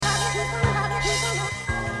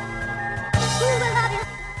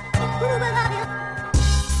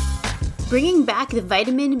Bringing back the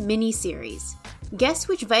vitamin Miniseries. Guess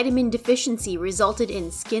which vitamin deficiency resulted in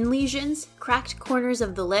skin lesions, cracked corners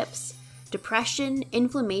of the lips, depression,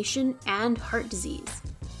 inflammation, and heart disease?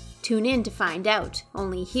 Tune in to find out,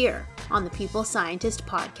 only here on the People Scientist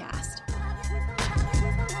podcast.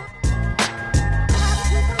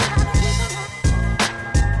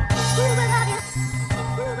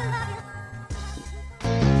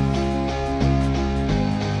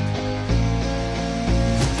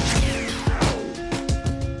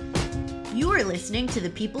 Listening to The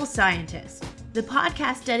People Scientist, the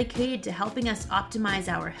podcast dedicated to helping us optimize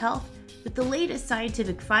our health with the latest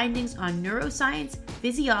scientific findings on neuroscience,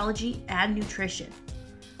 physiology, and nutrition.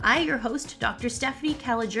 I, your host, Dr. Stephanie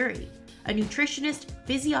Caligiuri, a nutritionist,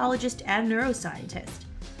 physiologist, and neuroscientist,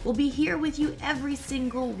 will be here with you every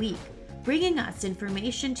single week, bringing us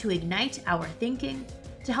information to ignite our thinking,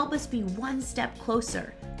 to help us be one step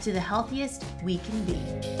closer to the healthiest we can be.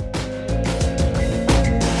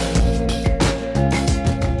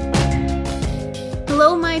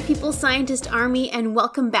 Hello, my People Scientist Army, and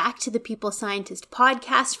welcome back to the People Scientist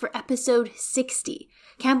podcast for episode 60.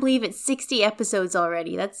 Can't believe it's 60 episodes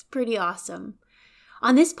already. That's pretty awesome.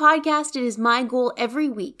 On this podcast, it is my goal every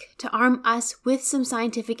week to arm us with some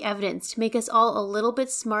scientific evidence to make us all a little bit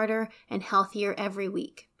smarter and healthier every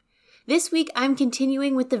week. This week, I'm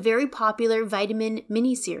continuing with the very popular vitamin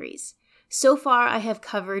Miniseries. So far, I have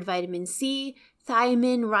covered vitamin C,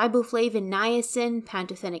 thiamine, riboflavin, niacin,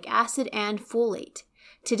 pantothenic acid, and folate.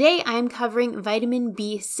 Today, I am covering vitamin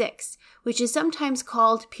B6, which is sometimes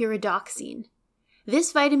called pyridoxine.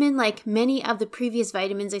 This vitamin, like many of the previous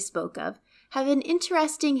vitamins I spoke of, have an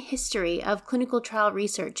interesting history of clinical trial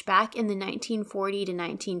research back in the 1940 to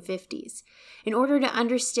 1950s, in order to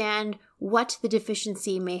understand what the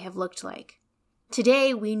deficiency may have looked like.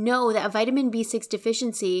 Today, we know that vitamin B6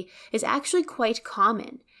 deficiency is actually quite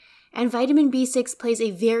common, and vitamin B6 plays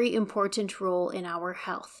a very important role in our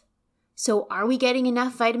health. So are we getting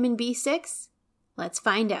enough vitamin B6? Let's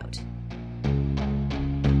find out.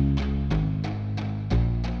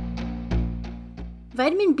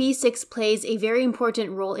 Vitamin B6 plays a very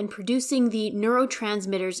important role in producing the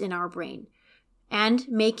neurotransmitters in our brain and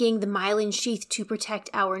making the myelin sheath to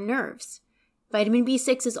protect our nerves. Vitamin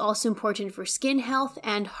B6 is also important for skin health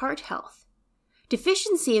and heart health.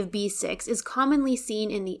 Deficiency of B6 is commonly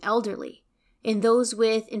seen in the elderly, in those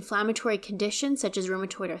with inflammatory conditions such as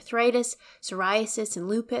rheumatoid arthritis, psoriasis, and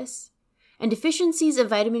lupus. And deficiencies of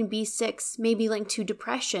vitamin B6 may be linked to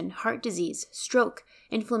depression, heart disease, stroke,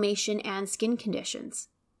 inflammation, and skin conditions.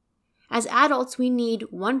 As adults, we need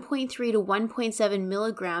 1.3 to 1.7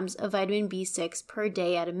 milligrams of vitamin B6 per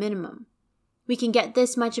day at a minimum. We can get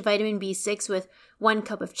this much vitamin B6 with 1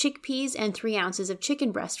 cup of chickpeas and 3 ounces of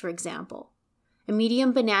chicken breast, for example. A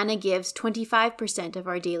medium banana gives 25% of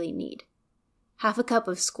our daily need. Half a cup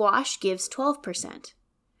of squash gives 12%.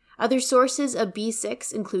 Other sources of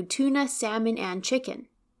B6 include tuna, salmon, and chicken.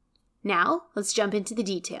 Now, let's jump into the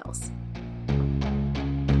details.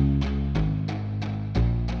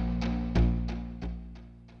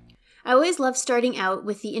 I always love starting out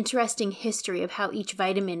with the interesting history of how each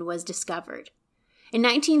vitamin was discovered. In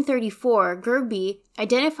 1934, Gerby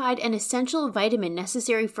identified an essential vitamin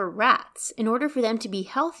necessary for rats in order for them to be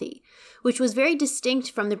healthy, which was very distinct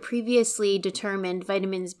from the previously determined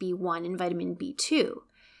vitamins B1 and vitamin B2.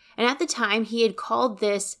 And at the time, he had called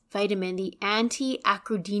this vitamin the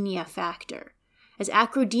anti-acrodynia factor, as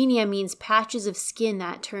acrodynia means patches of skin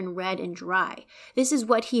that turn red and dry. This is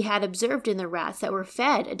what he had observed in the rats that were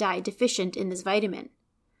fed a diet deficient in this vitamin.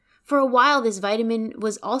 For a while, this vitamin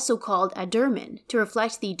was also called adermin to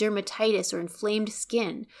reflect the dermatitis or inflamed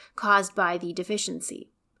skin caused by the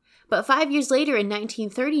deficiency. But 5 years later, in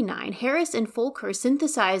 1939, Harris and Folker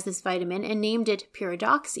synthesized this vitamin and named it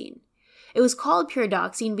pyridoxine. It was called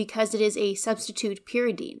pyridoxine because it is a substitute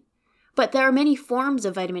pyridine. But there are many forms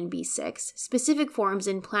of vitamin B6, specific forms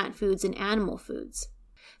in plant foods and animal foods.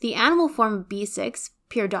 The animal form of B6,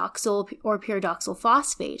 pyridoxal or pyridoxal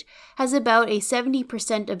phosphate, has about a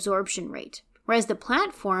 70% absorption rate, whereas the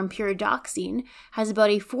plant form, pyridoxine, has about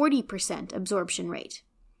a 40% absorption rate.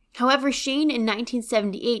 However, Shane in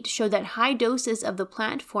 1978 showed that high doses of the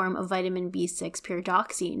plant form of vitamin B6,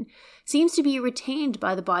 pyridoxine, seems to be retained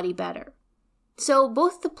by the body better. So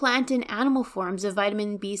both the plant and animal forms of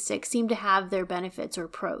vitamin B6 seem to have their benefits or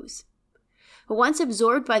pros. But once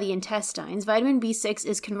absorbed by the intestines, vitamin B6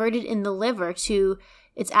 is converted in the liver to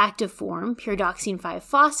its active form, pyridoxine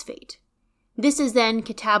 5-phosphate. This is then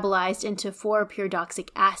catabolized into 4-pyridoxic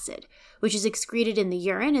acid, which is excreted in the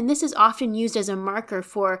urine, and this is often used as a marker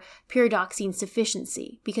for pyridoxine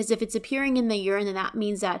sufficiency, because if it's appearing in the urine, then that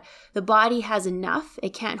means that the body has enough,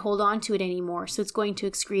 it can't hold on to it anymore, so it's going to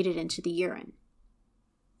excrete it into the urine.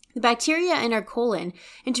 The bacteria in our colon,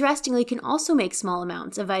 interestingly, can also make small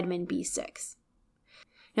amounts of vitamin B6.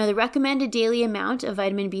 Now, the recommended daily amount of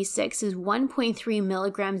vitamin B6 is 1.3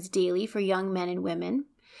 milligrams daily for young men and women,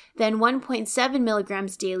 then 1.7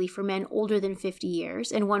 milligrams daily for men older than 50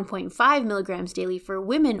 years, and 1.5 milligrams daily for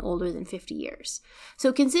women older than 50 years.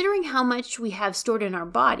 So considering how much we have stored in our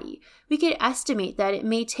body, we could estimate that it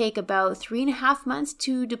may take about 3.5 months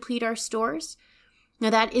to deplete our stores. Now,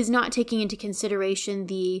 that is not taking into consideration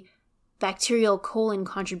the bacterial colon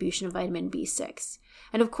contribution of vitamin B6.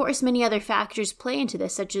 And of course, many other factors play into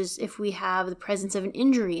this, such as if we have the presence of an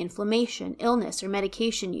injury, inflammation, illness, or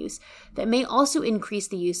medication use that may also increase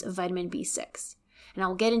the use of vitamin B6. And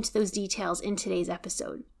I'll get into those details in today's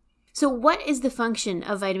episode. So what is the function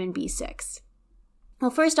of vitamin B6?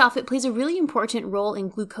 Well, first off, it plays a really important role in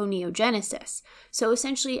gluconeogenesis, so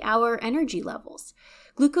essentially our energy levels.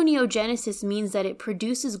 Gluconeogenesis means that it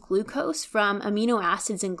produces glucose from amino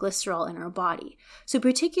acids and glycerol in our body. So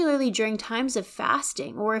particularly during times of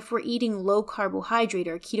fasting, or if we're eating low carbohydrate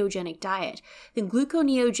or a ketogenic diet, then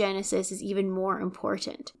gluconeogenesis is even more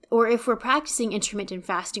important. Or if we're practicing intermittent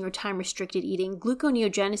fasting or time-restricted eating,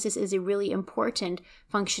 gluconeogenesis is a really important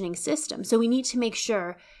functioning system. So we need to make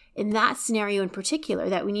sure in that scenario in particular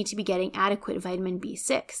that we need to be getting adequate vitamin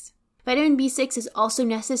B6. Vitamin B6 is also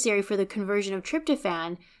necessary for the conversion of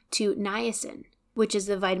tryptophan to niacin, which is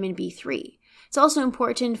the vitamin B3. It's also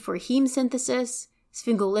important for heme synthesis,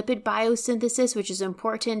 sphingolipid biosynthesis, which is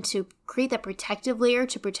important to create that protective layer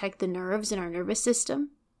to protect the nerves in our nervous system.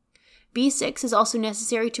 B6 is also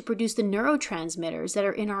necessary to produce the neurotransmitters that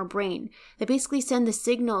are in our brain that basically send the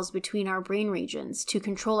signals between our brain regions to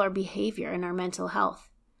control our behavior and our mental health.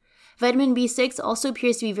 Vitamin B6 also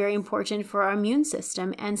appears to be very important for our immune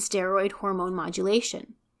system and steroid hormone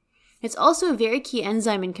modulation. It's also a very key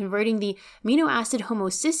enzyme in converting the amino acid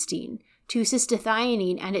homocysteine to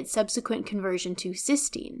cystathionine and its subsequent conversion to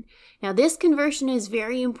cysteine. Now, this conversion is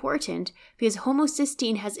very important because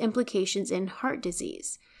homocysteine has implications in heart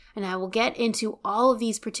disease, and I will get into all of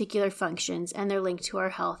these particular functions and their link to our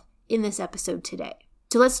health in this episode today.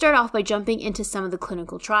 So let's start off by jumping into some of the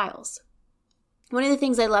clinical trials. One of the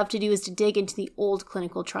things I love to do is to dig into the old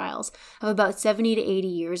clinical trials of about 70 to 80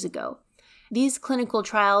 years ago. These clinical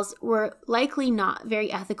trials were likely not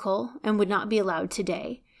very ethical and would not be allowed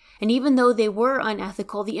today. And even though they were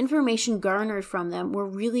unethical, the information garnered from them were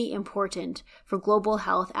really important for global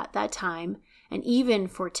health at that time and even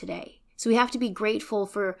for today. So we have to be grateful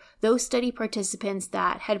for those study participants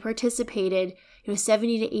that had participated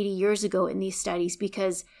 70 to 80 years ago in these studies,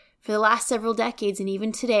 because for the last several decades and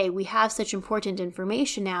even today, we have such important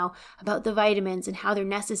information now about the vitamins and how they're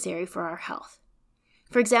necessary for our health.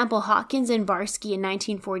 For example, Hawkins and Barsky in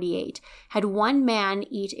 1948 had one man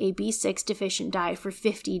eat a B6 deficient diet for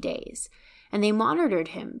 50 days, and they monitored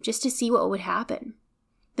him just to see what would happen.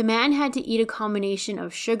 The man had to eat a combination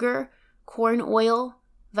of sugar, corn oil,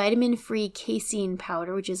 vitamin-free casein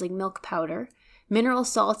powder, which is like milk powder, mineral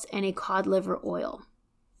salts, and a cod liver oil.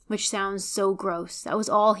 Which sounds so gross. That was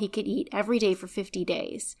all he could eat every day for 50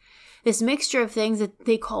 days. This mixture of things that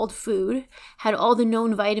they called food had all the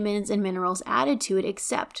known vitamins and minerals added to it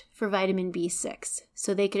except for vitamin B6.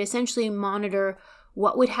 So they could essentially monitor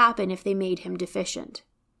what would happen if they made him deficient.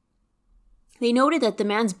 They noted that the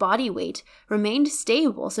man's body weight remained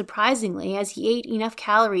stable, surprisingly, as he ate enough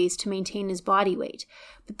calories to maintain his body weight.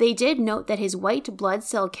 But they did note that his white blood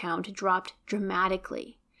cell count dropped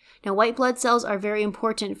dramatically. Now, white blood cells are very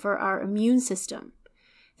important for our immune system.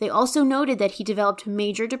 They also noted that he developed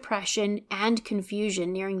major depression and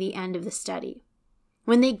confusion nearing the end of the study.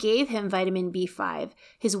 When they gave him vitamin B5,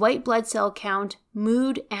 his white blood cell count,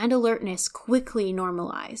 mood, and alertness quickly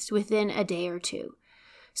normalized within a day or two.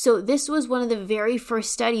 So this was one of the very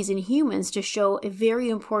first studies in humans to show a very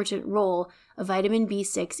important role of vitamin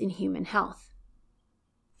B6 in human health.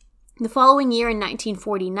 The following year in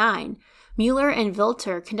 1949, Mueller and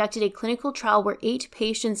Vilter conducted a clinical trial where 8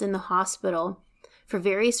 patients in the hospital, for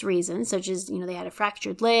various reasons, such as, they had a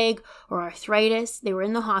fractured leg or arthritis, they were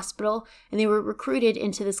in the hospital, and they were recruited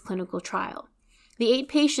into this clinical trial. The 8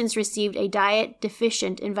 patients received a diet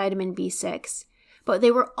deficient in vitamin B6, but they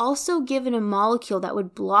were also given a molecule that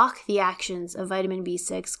would block the actions of vitamin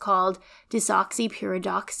B6 called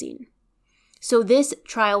desoxypyridoxine. So this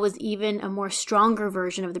trial was even a more stronger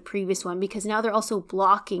version of the previous one because now they're also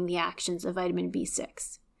blocking the actions of vitamin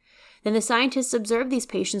B6. Then the scientists observed these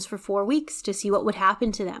patients for 4 weeks to see what would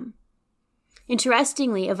happen to them.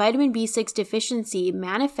 Interestingly, a vitamin B6 deficiency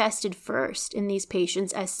manifested first in these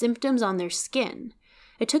patients as symptoms on their skin.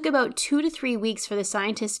 It took about 2 to 3 weeks for the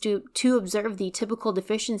scientists to observe the typical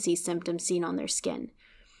deficiency symptoms seen on their skin.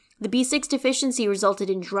 The B6 deficiency resulted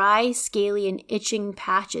in dry, scaly, and itching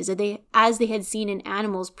patches as they had seen in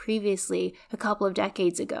animals previously a couple of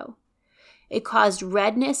decades ago. It caused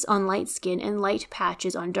redness on light skin and light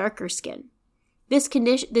patches on darker skin. This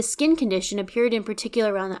skin condition appeared in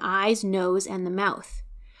particular around the eyes, nose, and the mouth.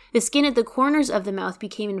 The skin at the corners of the mouth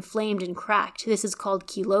became inflamed and cracked. This is called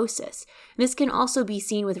chelosis. This can also be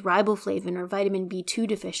seen with riboflavin or vitamin B2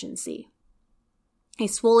 deficiency. A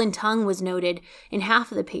swollen tongue was noted in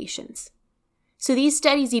half of the patients. So these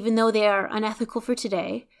studies, even though they are unethical for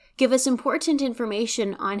today, give us important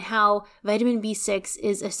information on how vitamin B6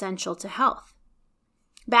 is essential to health.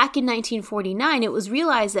 Back in 1949, it was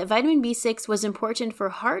realized that vitamin B6 was important for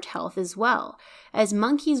heart health as well, as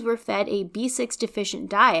monkeys were fed a B6 deficient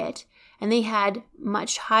diet and they had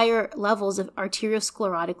much higher levels of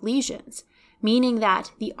arteriosclerotic lesions, meaning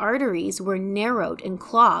that the arteries were narrowed and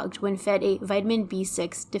clogged when fed a vitamin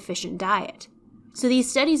B6 deficient diet. So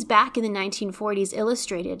these studies back in the 1940s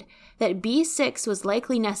illustrated that B6 was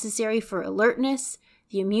likely necessary for alertness,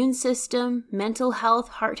 the immune system, mental health,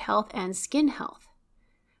 heart health, and skin health.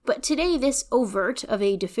 But today, this overt of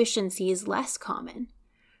a deficiency is less common.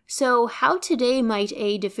 So how today might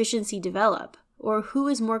a deficiency develop, or who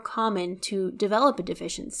is more common to develop a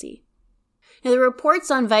deficiency? Now, the reports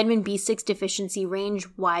on vitamin B6 deficiency range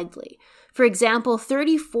widely. For example,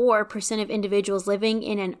 34% of individuals living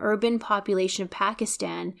in an urban population of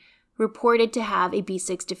Pakistan reported to have a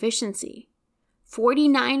B6 deficiency.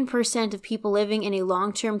 49% of people living in a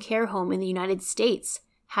long-term care home in the United States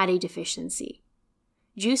had a deficiency.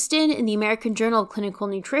 Justin in the American Journal of Clinical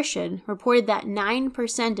Nutrition reported that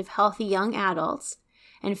 9% of healthy young adults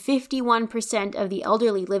and 51% of the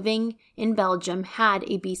elderly living in Belgium had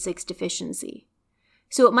a B6 deficiency.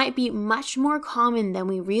 So it might be much more common than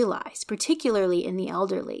we realize, particularly in the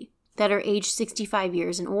elderly that are aged 65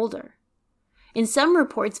 years and older. In some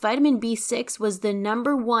reports, vitamin B6 was the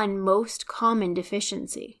number one most common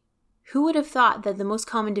deficiency. Who would have thought that the most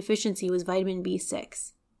common deficiency was vitamin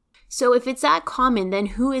B6? So if it's that common, then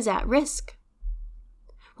who is at risk?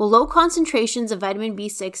 Well, low concentrations of vitamin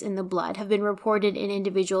B6 in the blood have been reported in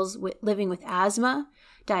individuals living with asthma,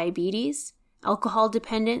 diabetes, alcohol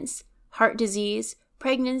dependence, heart disease,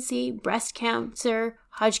 pregnancy, breast cancer,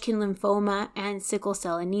 Hodgkin lymphoma, and sickle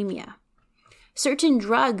cell anemia. Certain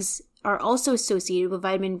drugs are also associated with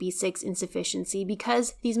vitamin B6 insufficiency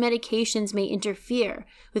because these medications may interfere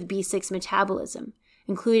with B6 metabolism,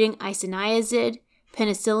 including isoniazid,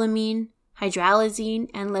 penicillamine, hydralazine,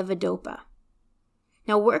 and levodopa.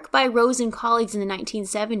 Now, work by Rose and colleagues in the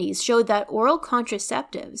 1970s showed that oral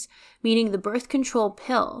contraceptives, meaning the birth control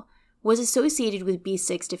pill, was associated with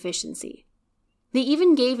B6 deficiency. They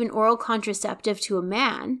even gave an oral contraceptive to a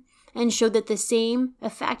man and showed that the same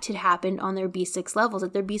effect had happened on their B6 levels,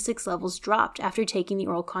 that their B6 levels dropped after taking the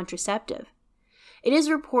oral contraceptive. It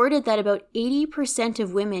is reported that about 80%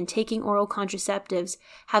 of women taking oral contraceptives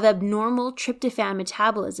have abnormal tryptophan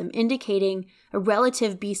metabolism, indicating a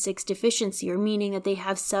relative B6 deficiency, or meaning that they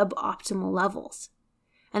have suboptimal levels,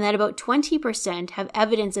 and that about 20% have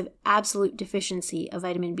evidence of absolute deficiency of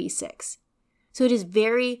vitamin B6. So it is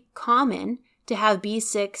very common to have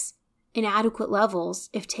B6 inadequate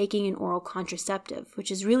levels if taking an oral contraceptive,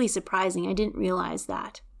 which is really surprising. I didn't realize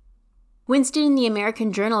that. Winston in the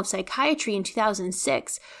American Journal of Psychiatry in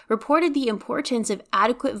 2006 reported the importance of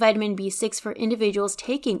adequate vitamin B6 for individuals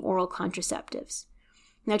taking oral contraceptives.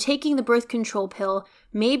 Now, taking the birth control pill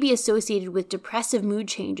may be associated with depressive mood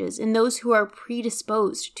changes in those who are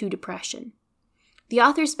predisposed to depression. The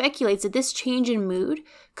author speculates that this change in mood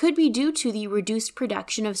could be due to the reduced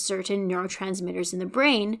production of certain neurotransmitters in the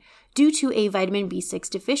brain due to a vitamin B6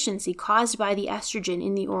 deficiency caused by the estrogen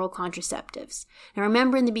in the oral contraceptives. Now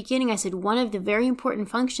remember, in the beginning I said one of the very important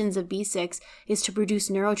functions of B6 is to produce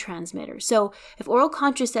neurotransmitters. So if oral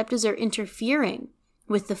contraceptives are interfering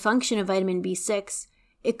with the function of vitamin B6,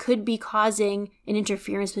 it could be causing an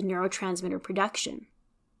interference with neurotransmitter production.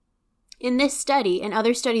 In this study and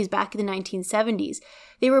other studies back in the 1970s,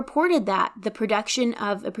 they reported that the production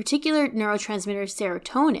of a particular neurotransmitter,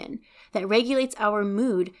 serotonin, that regulates our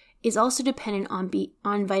mood is also dependent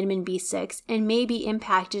on vitamin B6 and may be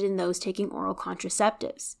impacted in those taking oral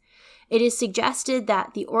contraceptives. It is suggested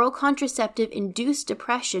that the oral contraceptive-induced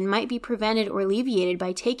depression might be prevented or alleviated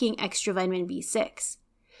by taking extra vitamin B6.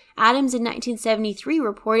 Adams in 1973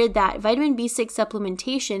 reported that vitamin B6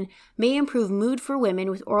 supplementation may improve mood for women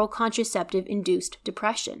with oral contraceptive-induced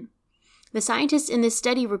depression. The scientists in this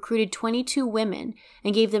study recruited 22 women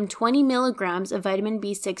and gave them 20 milligrams of vitamin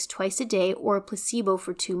B6 twice a day or a placebo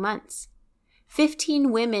for 2 months.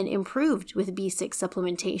 15 women improved with B6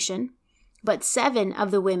 supplementation, but 7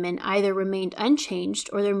 of the women either remained unchanged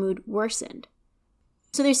or their mood worsened.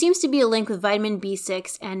 So there seems to be a link with vitamin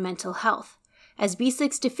B6 and mental health, as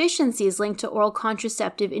B6 deficiency is linked to oral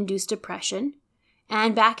contraceptive-induced depression,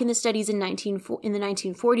 and back in the studies in the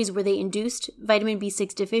 1940s where they induced vitamin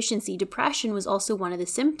B6 deficiency, depression was also one of the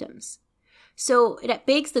symptoms. So it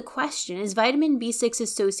begs the question, is vitamin B6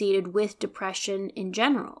 associated with depression in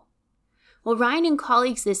general? Well, Ryan and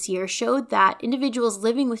colleagues this year showed that individuals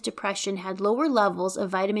living with depression had lower levels of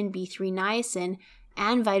vitamin B3 niacin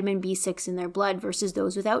and vitamin B6 in their blood versus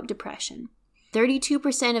those without depression.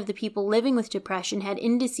 32% of the people living with depression had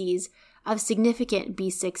indices of significant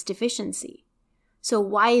B6 deficiency. So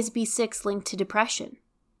why is B6 linked to depression?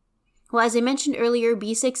 Well, as I mentioned earlier,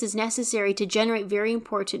 B6 is necessary to generate very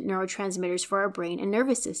important neurotransmitters for our brain and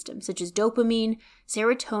nervous system, such as dopamine,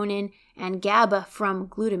 serotonin, and GABA from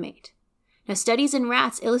glutamate. Now, studies in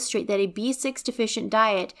rats illustrate that a B6 deficient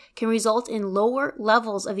diet can result in lower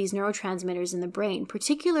levels of these neurotransmitters in the brain,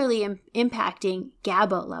 particularly impacting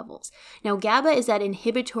GABA levels. Now, GABA is that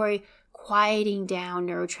inhibitory, quieting down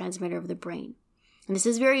neurotransmitter of the brain. And this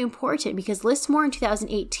is very important because Listmore in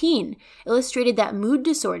 2018 illustrated that mood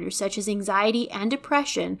disorders such as anxiety and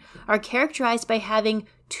depression are characterized by having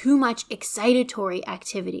too much excitatory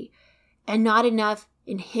activity and not enough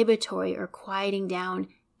inhibitory or quieting down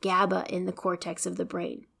GABA in the cortex of the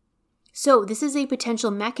brain. So this is a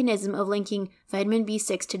potential mechanism of linking vitamin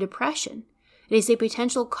B6 to depression. It is a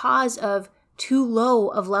potential cause of too low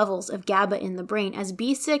of levels of GABA in the brain, as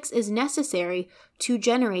B6 is necessary to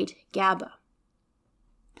generate GABA.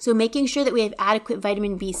 So making sure that we have adequate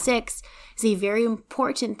vitamin B6 is a very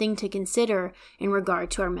important thing to consider in regard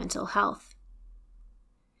to our mental health.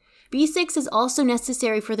 B6 is also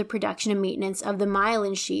necessary for the production and maintenance of the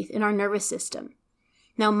myelin sheath in our nervous system.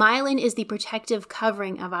 Now, myelin is the protective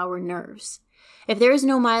covering of our nerves. If there is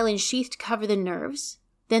no myelin sheath to cover the nerves,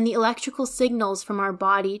 then the electrical signals from our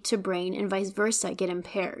body to brain and vice versa get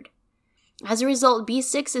impaired. As a result,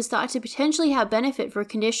 B6 is thought to potentially have benefit for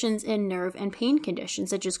conditions in nerve and pain conditions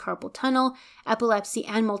such as carpal tunnel, epilepsy,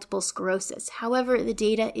 and multiple sclerosis. However, the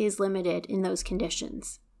data is limited in those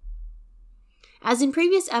conditions. As in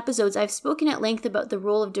previous episodes, I've spoken at length about the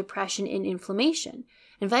role of depression in inflammation,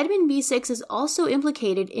 and vitamin B6 is also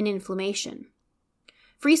implicated in inflammation.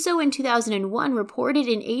 Friso in 2001 reported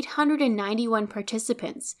in 891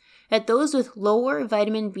 participants that those with lower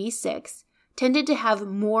vitamin B6 tended to have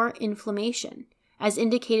more inflammation, as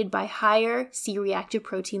indicated by higher C-reactive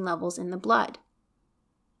protein levels in the blood.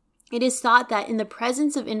 It is thought that in the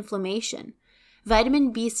presence of inflammation,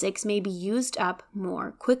 vitamin B6 may be used up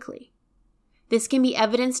more quickly. This can be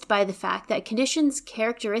evidenced by the fact that conditions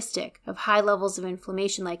characteristic of high levels of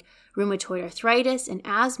inflammation like rheumatoid arthritis and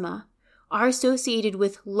asthma are associated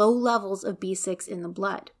with low levels of B6 in the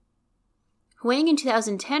blood. Huang in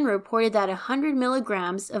 2010 reported that 100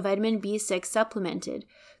 milligrams of vitamin B6 supplemented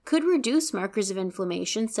could reduce markers of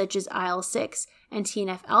inflammation such as IL-6 and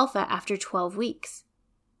TNF-alpha after 12 weeks.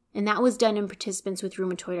 And that was done in participants with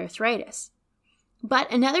rheumatoid arthritis.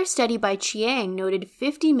 But another study by Chiang noted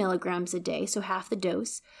 50 milligrams a day, so half the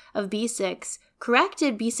dose, of B6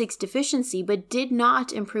 corrected B6 deficiency but did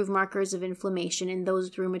not improve markers of inflammation in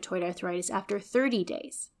those with rheumatoid arthritis after 30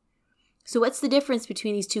 days. So what's the difference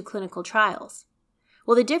between these two clinical trials?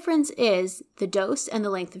 Well, the difference is the dose and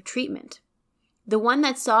the length of treatment. The one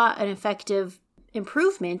that saw an effective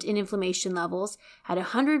improvement in inflammation levels had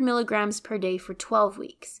 100 milligrams per day for 12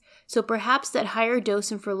 weeks. So perhaps that higher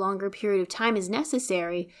dose and for a longer period of time is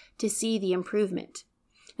necessary to see the improvement.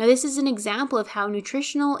 Now, this is an example of how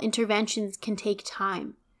nutritional interventions can take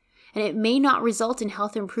time, and it may not result in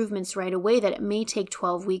health improvements right away, that it may take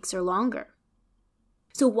 12 weeks or longer.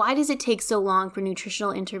 So why does it take so long for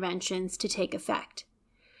nutritional interventions to take effect?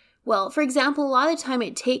 Well, for example, a lot of the time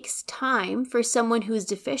it takes time for someone who is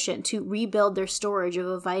deficient to rebuild their storage of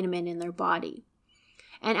a vitamin in their body.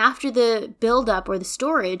 And after the buildup or the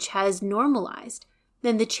storage has normalized,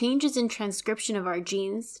 then the changes in transcription of our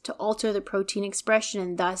genes to alter the protein expression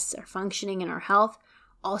and thus our functioning and our health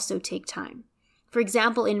also take time. For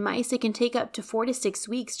example, in mice, it can take up to 4 to 6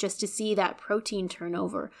 weeks just to see that protein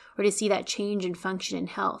turnover or to see that change in function and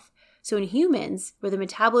health. So in humans, where the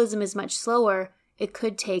metabolism is much slower, it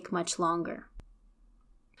could take much longer.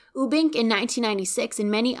 Ubink in 1996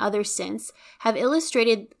 and many others since have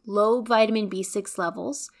illustrated low vitamin B6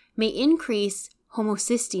 levels may increase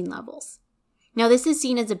homocysteine levels. Now, this is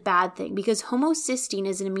seen as a bad thing because homocysteine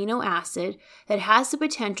is an amino acid that has the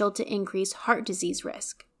potential to increase heart disease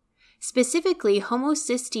risk. Specifically,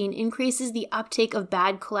 homocysteine increases the uptake of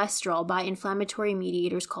bad cholesterol by inflammatory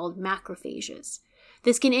mediators called macrophages.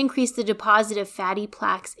 This can increase the deposit of fatty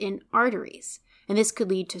plaques in arteries, and this could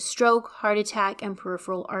lead to stroke, heart attack, and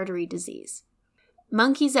peripheral artery disease.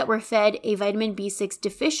 Monkeys that were fed a vitamin B6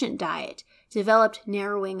 deficient diet developed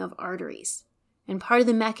narrowing of arteries. And part of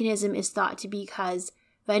the mechanism is thought to be because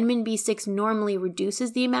vitamin B6 normally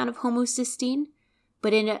reduces the amount of homocysteine,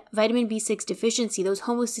 but in a vitamin B6 deficiency, those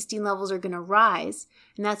homocysteine levels are going to rise,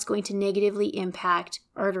 and that's going to negatively impact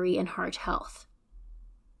artery and heart health.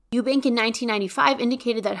 Eubank in 1995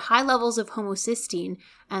 indicated that high levels of homocysteine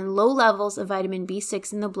and low levels of vitamin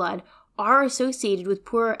B6 in the blood are associated with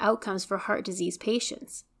poorer outcomes for heart disease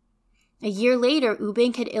patients. A year later,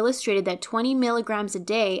 Eubank had illustrated that 20 milligrams a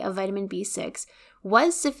day of vitamin B6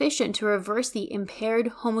 was sufficient to reverse the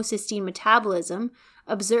impaired homocysteine metabolism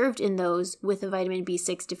observed in those with a vitamin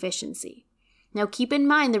B6 deficiency. Now, keep in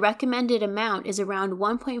mind the recommended amount is around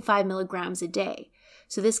 1.5 milligrams a day,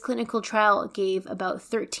 so this clinical trial gave about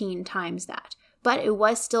 13 times that, but it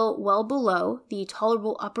was still well below the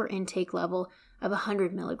tolerable upper intake level of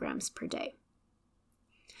 100 milligrams per day.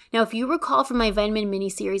 Now, if you recall from my vitamin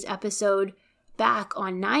miniseries episode back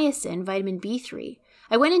on niacin, vitamin B3,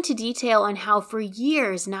 I went into detail on how for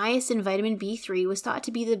years niacin vitamin B3 was thought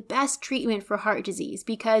to be the best treatment for heart disease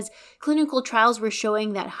because clinical trials were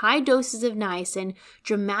showing that high doses of niacin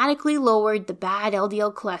dramatically lowered the bad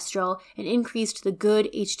LDL cholesterol and increased the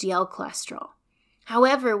good HDL cholesterol.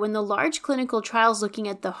 However, when the large clinical trials looking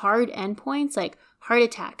at the hard endpoints like heart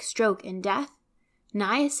attack, stroke, and death,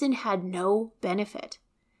 niacin had no benefit.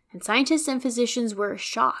 And scientists and physicians were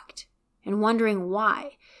shocked and wondering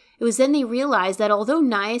why. It was then they realized that although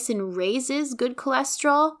niacin raises good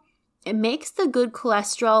cholesterol, it makes the good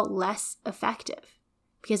cholesterol less effective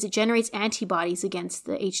because it generates antibodies against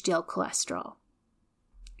the HDL cholesterol.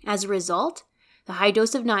 As a result, the high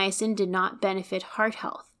dose of niacin did not benefit heart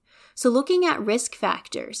health. So looking at risk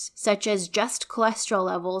factors, such as just cholesterol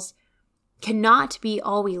levels, cannot be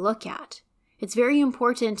all we look at. It's very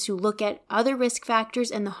important to look at other risk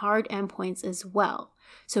factors and the hard endpoints as well.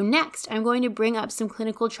 So next, I'm going to bring up some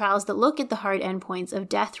clinical trials that look at the hard endpoints of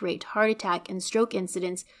death rate, heart attack, and stroke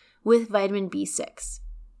incidence with vitamin B6.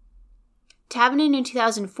 Tavanen in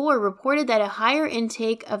 2004 reported that a higher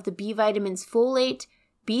intake of the B vitamins folate,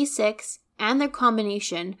 B6, and their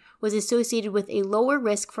combination was associated with a lower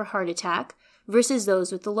risk for heart attack versus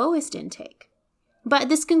those with the lowest intake. But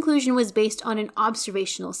this conclusion was based on an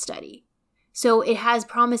observational study. So it has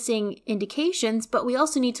promising indications, but we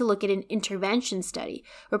also need to look at an intervention study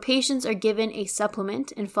where patients are given a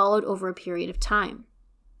supplement and followed over a period of time.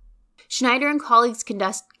 Schneider and colleagues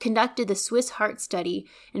conducted the Swiss Heart Study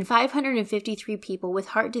in 553 people with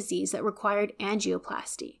heart disease that required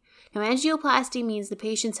angioplasty. Now, angioplasty means the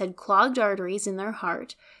patients had clogged arteries in their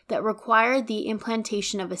heart that required the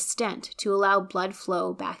implantation of a stent to allow blood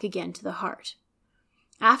flow back again to the heart.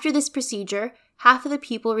 After this procedure, half of the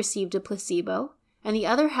people received a placebo, and the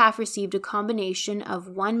other half received a combination of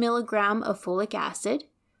 1 milligram of folic acid,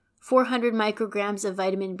 400 micrograms of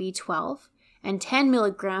vitamin B12, and 10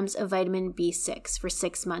 milligrams of vitamin B6 for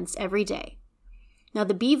 6 months every day. Now,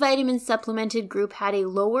 the B vitamin supplemented group had a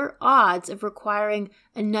lower odds of requiring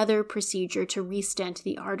another procedure to restent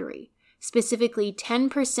the artery. Specifically,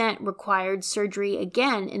 10% required surgery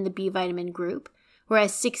again in the B vitamin group,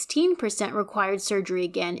 whereas 16% required surgery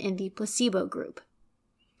again in the placebo group.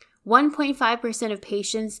 1.5% of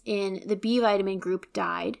patients in the B vitamin group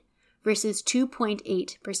died versus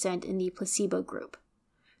 2.8% in the placebo group.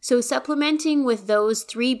 So supplementing with those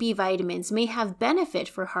 3 B vitamins may have benefit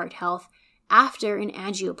for heart health after an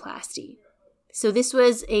angioplasty. So this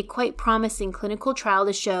was a quite promising clinical trial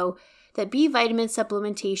to show that B vitamin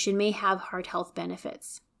supplementation may have heart health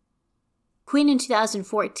benefits. Quinn in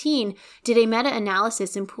 2014 did a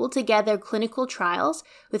meta-analysis and pulled together clinical trials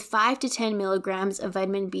with 5 to 10 milligrams of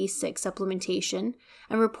vitamin B6 supplementation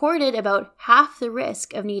and reported about half the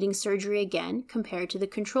risk of needing surgery again compared to the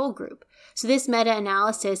control group. So this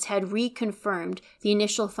meta-analysis had reconfirmed the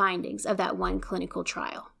initial findings of that one clinical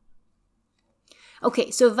trial.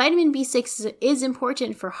 Okay, so vitamin B6 is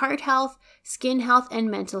important for heart health, skin health,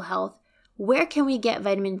 and mental health. Where can we get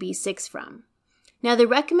vitamin B6 from? Now, the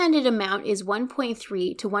recommended amount is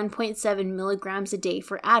 1.3 to 1.7 milligrams a day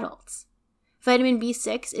for adults. Vitamin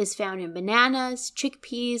B6 is found in bananas,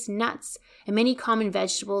 chickpeas, nuts, and many common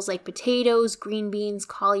vegetables like potatoes, green beans,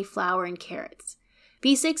 cauliflower, and carrots.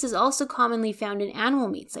 B6 is also commonly found in animal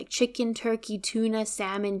meats like chicken, turkey, tuna,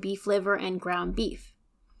 salmon, beef liver, and ground beef.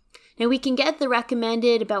 Now, we can get the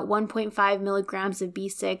recommended about 1.5 milligrams of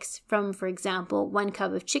B6 from, for example, 1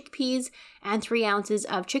 cup of chickpeas and 3 ounces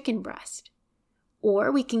of chicken breast.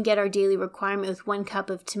 Or we can get our daily requirement with 1 cup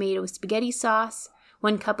of tomato spaghetti sauce,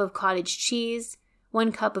 1 cup of cottage cheese,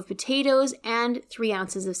 1 cup of potatoes, and 3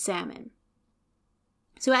 ounces of salmon.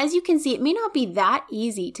 So as you can see, it may not be that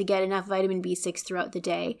easy to get enough vitamin B6 throughout the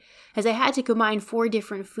day, as I had to combine 4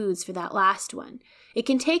 different foods for that last one. It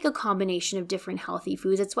can take a combination of different healthy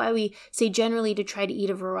foods. That's why we say generally to try to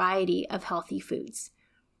eat a variety of healthy foods.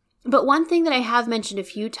 But one thing that I have mentioned a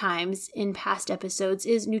few times in past episodes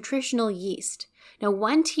is nutritional yeast. Now,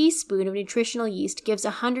 1 teaspoon of nutritional yeast gives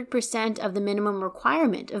 100% of the minimum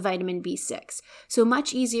requirement of vitamin B6, so a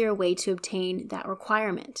much easier way to obtain that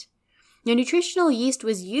requirement. Now, nutritional yeast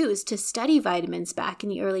was used to study vitamins back in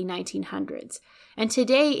the early 1900s, and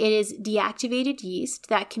today it is deactivated yeast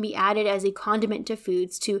that can be added as a condiment to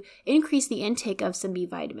foods to increase the intake of some B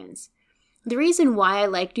vitamins. The reason why I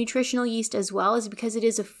like nutritional yeast as well is because it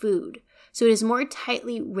is a food, so it is more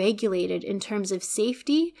tightly regulated in terms of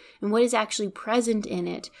safety and what is actually present in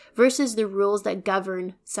it versus the rules that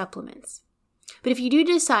govern supplements. But if you do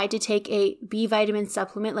decide to take a B vitamin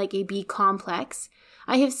supplement like a B complex,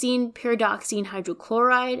 I have seen pyridoxine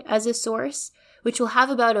hydrochloride as a source, which will have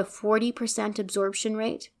about a 40% absorption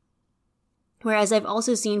rate. Whereas I've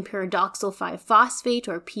also seen pyridoxal 5-phosphate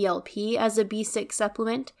or PLP as a B6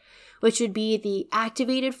 supplement, which would be the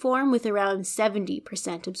activated form with around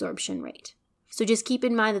 70% absorption rate. So just keep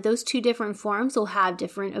in mind that those 2 different forms will have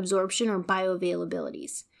different absorption or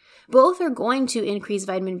bioavailabilities. Both are going to increase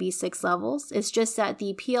vitamin B6 levels. It's just that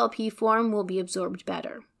the PLP form will be absorbed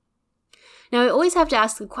better. Now, I always have to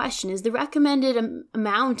ask the question, is the recommended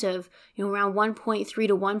amount of around 1.3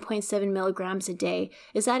 to 1.7 milligrams a day,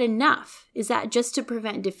 is that enough? Is that just to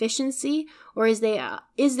prevent deficiency, or is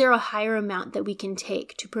there a higher amount that we can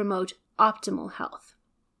take to promote optimal health?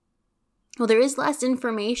 Well, there is less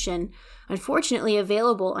information, unfortunately,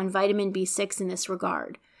 available on vitamin B6 in this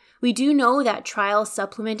regard. We do know that trials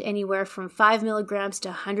supplement anywhere from 5 milligrams to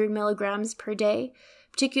 100 milligrams per day.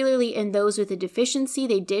 Particularly in those with a deficiency,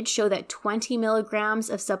 they did show that 20 milligrams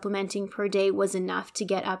of supplementing per day was enough to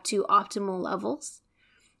get up to optimal levels.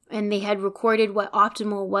 And they had recorded what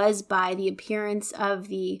optimal was by the appearance of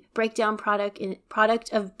the breakdown product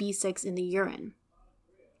of B6 in the urine.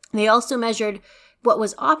 They also measured what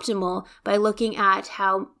was optimal by looking at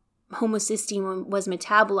how homocysteine was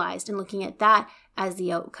metabolized and looking at that as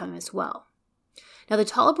the outcome as well. Now, the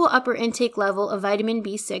tolerable upper intake level of vitamin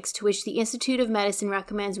B6, to which the Institute of Medicine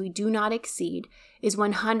recommends we do not exceed, is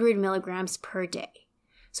 100 milligrams per day.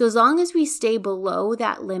 So as long as we stay below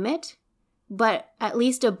that limit, but at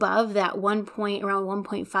least above that around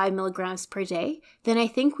 1.5 milligrams per day, then I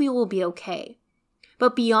think we will be okay.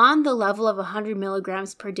 But beyond the level of 100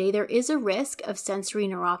 milligrams per day, there is a risk of sensory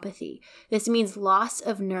neuropathy. This means loss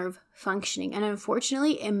of nerve functioning, and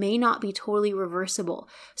unfortunately, it may not be totally reversible,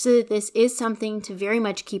 so that this is something to very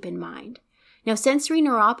much keep in mind. Now, sensory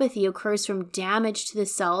neuropathy occurs from damage to the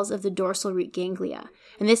cells of the dorsal root ganglia,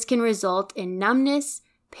 and this can result in numbness,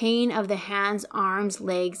 pain of the hands, arms,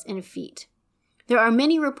 legs, and feet. There are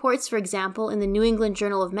many reports, for example, in the New England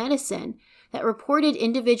Journal of Medicine, that reported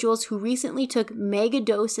individuals who recently took mega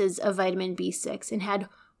doses of vitamin B6 and had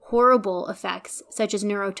horrible effects such as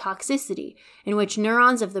neurotoxicity, in which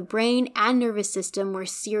neurons of the brain and nervous system were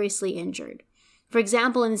seriously injured. For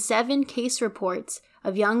example, in 7 case reports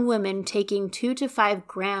of young women taking 2 to 5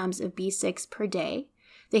 grams of B6 per day,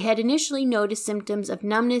 they had initially noticed symptoms of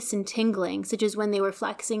numbness and tingling, such as when they were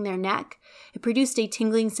flexing their neck. It produced a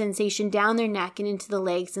tingling sensation down their neck and into the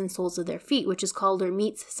legs and soles of their feet, which is called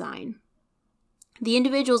Hermite's sign. The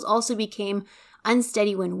individuals also became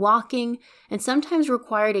unsteady when walking and sometimes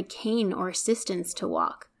required a cane or assistance to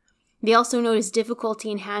walk. They also noticed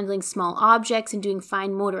difficulty in handling small objects and doing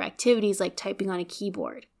fine motor activities like typing on a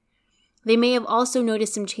keyboard. They may have also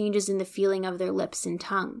noticed some changes in the feeling of their lips and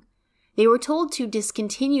tongue. They were told to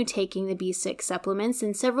discontinue taking the B6 supplements,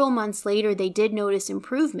 and several months later they did notice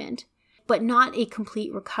improvement, but not a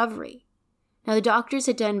complete recovery. Now, the doctors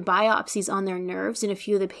had done biopsies on their nerves in a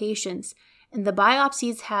few of the patients, and the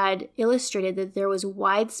biopsies had illustrated that there was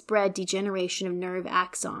widespread degeneration of nerve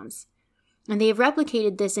axons. And they have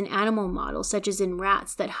replicated this in animal models, such as in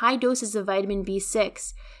rats, that high doses of vitamin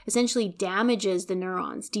B6 essentially damages the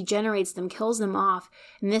neurons, degenerates them, kills them off,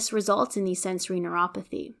 and this results in the sensory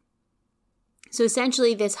neuropathy. So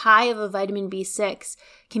essentially, this high of a vitamin B6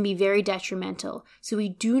 can be very detrimental. So we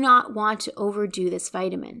do not want to overdo this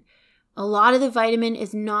vitamin. A lot of the vitamin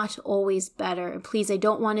is not always better. And please, I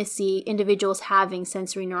don't want to see individuals having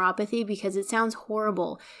sensory neuropathy because it sounds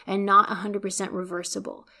horrible and not 100%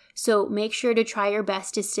 reversible. So make sure to try your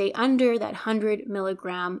best to stay under that 100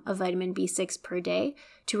 milligram of vitamin B6 per day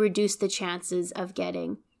to reduce the chances of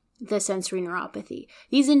getting the sensory neuropathy.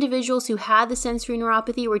 These individuals who had the sensory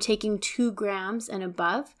neuropathy were taking 2 grams and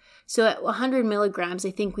above. So at 100 milligrams,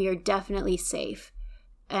 I think we are definitely safe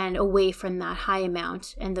and away from that high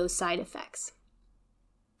amount and those side effects.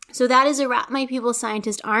 So that is a wrap, my People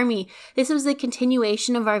Scientist Army. This was the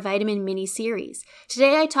continuation of our vitamin mini-series.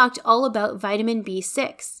 Today I talked all about vitamin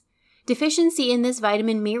B6. Deficiency in this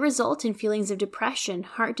vitamin may result in feelings of depression,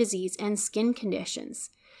 heart disease, and skin conditions.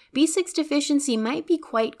 B6 deficiency might be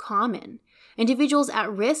quite common. Individuals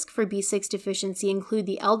at risk for B6 deficiency include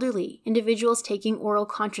the elderly, individuals taking oral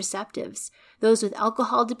contraceptives, those with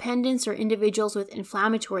alcohol dependence, or individuals with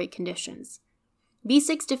inflammatory conditions.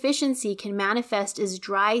 B6 deficiency can manifest as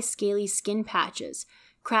dry, scaly skin patches,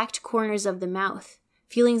 cracked corners of the mouth,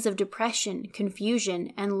 feelings of depression,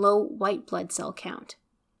 confusion, and low white blood cell count.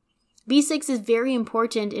 B6 is very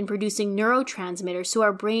important in producing neurotransmitters so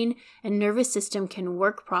our brain and nervous system can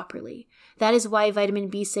work properly. That is why vitamin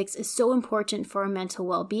B6 is so important for our mental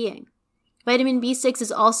well-being. Vitamin B6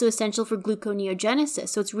 is also essential for gluconeogenesis,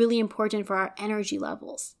 so it's really important for our energy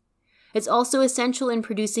levels. It's also essential in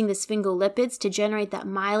producing the sphingolipids to generate that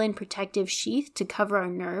myelin protective sheath to cover our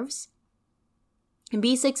nerves. And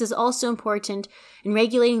B6 is also important in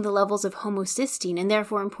regulating the levels of homocysteine and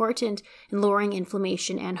therefore important in lowering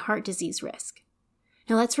inflammation and heart disease risk.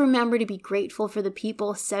 Now let's remember to be grateful for the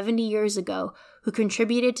people 70 years ago who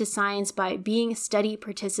contributed to science by being study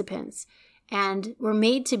participants and were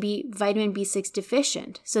made to be vitamin B6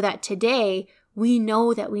 deficient so that today we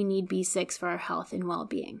know that we need B6 for our health and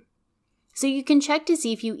well-being. So you can check to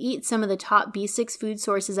see if you eat some of the top B6 food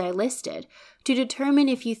sources I listed to determine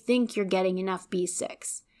if you think you're getting enough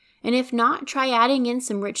B6. And if not, try adding in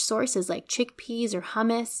some rich sources like chickpeas or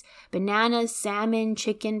hummus, bananas, salmon,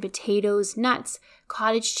 chicken, potatoes, nuts,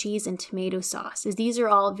 cottage cheese, and tomato sauce, as these are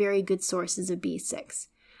all very good sources of B6.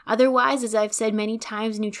 Otherwise, as I've said many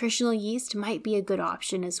times, nutritional yeast might be a good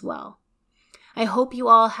option as well. I hope you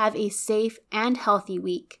all have a safe and healthy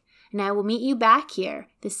week. And I will meet you back here,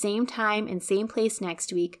 the same time and same place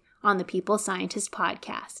next week on the People Scientist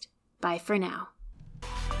Podcast. Bye for now.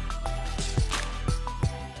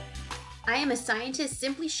 I am a scientist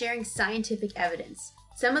simply sharing scientific evidence.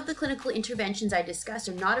 Some of the clinical interventions I discuss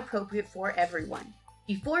are not appropriate for everyone.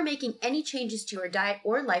 Before making any changes to your diet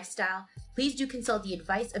or lifestyle, please do consult the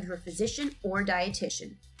advice of your physician or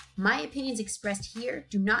dietitian. My opinions expressed here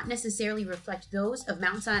do not necessarily reflect those of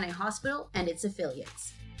Mount Sinai Hospital and its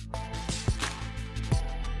affiliates.